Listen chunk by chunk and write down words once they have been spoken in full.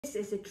This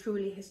is a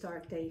truly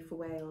historic day for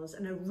Wales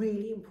and a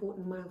really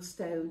important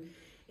milestone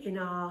in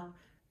our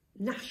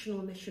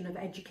national mission of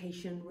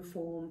education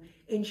reform,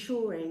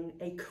 ensuring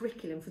a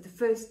curriculum for the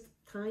first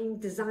time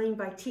designed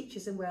by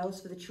teachers in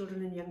Wales for the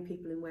children and young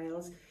people in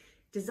Wales,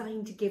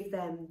 designed to give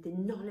them the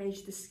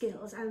knowledge, the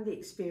skills and the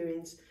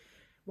experience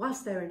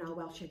whilst they're in our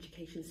Welsh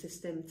education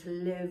system to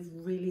live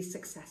really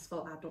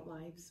successful adult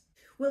lives.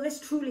 Well, this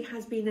truly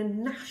has been a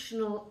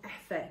national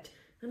effort,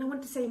 and I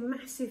want to say a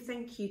massive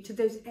thank you to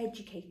those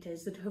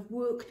educators that have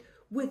worked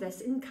with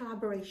us in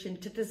collaboration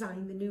to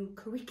design the new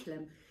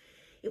curriculum.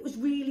 It was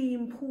really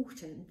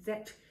important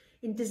that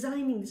in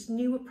designing this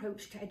new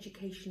approach to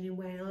education in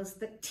Wales,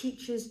 that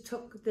teachers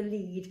took the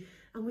lead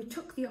and we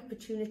took the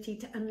opportunity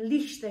to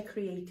unleash their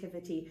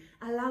creativity,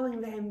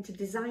 allowing them to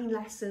design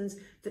lessons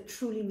that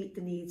truly meet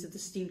the needs of the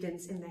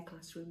students in their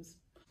classrooms.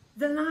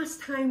 The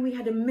last time we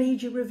had a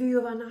major review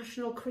of our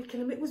national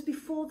curriculum, it was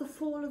before the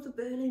fall of the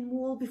Berlin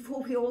Wall,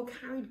 before we all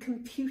carried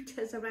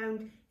computers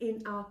around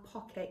in our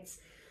pockets.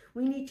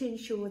 We need to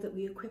ensure that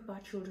we equip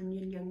our children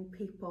and young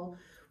people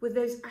with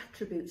those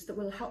attributes that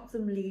will help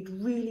them lead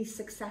really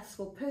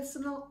successful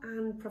personal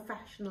and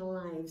professional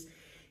lives,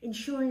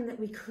 ensuring that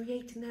we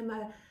create in them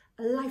a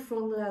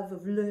lifelong love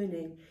of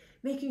learning,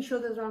 making sure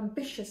that they're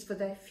ambitious for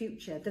their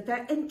future, that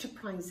they're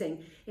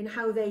enterprising in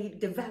how they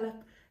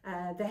develop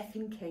their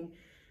thinking,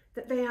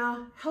 that they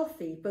are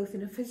healthy both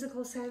in a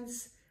physical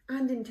sense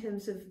and in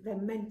terms of their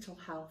mental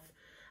health,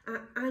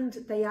 and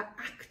they are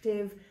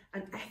active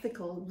and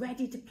ethical,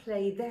 ready to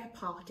play their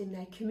part in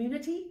their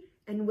community,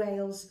 in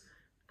Wales,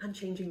 and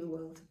changing the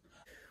world.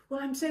 Well,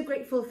 I'm so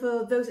grateful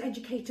for those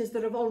educators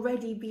that have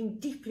already been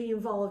deeply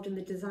involved in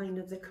the design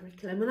of the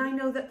curriculum, and I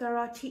know that there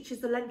are teachers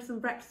the length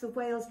and breadth of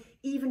Wales,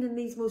 even in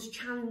these most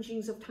challenging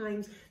of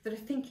times, that are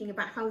thinking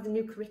about how the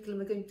new curriculum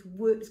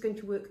is going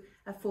to work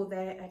for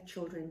their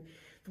children.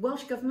 The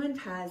Welsh Government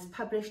has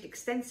published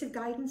extensive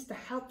guidance to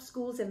help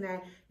schools in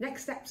their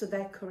next steps of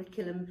their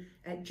curriculum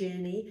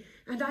journey,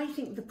 and I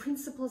think the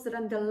principles that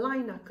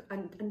underpin our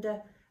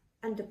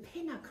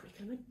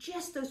curriculum are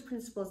just those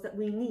principles that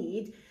we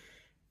need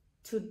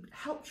to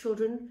help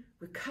children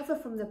recover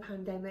from the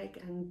pandemic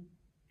and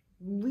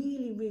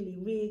really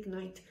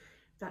reignite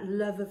that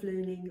love of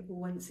learning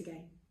once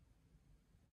again.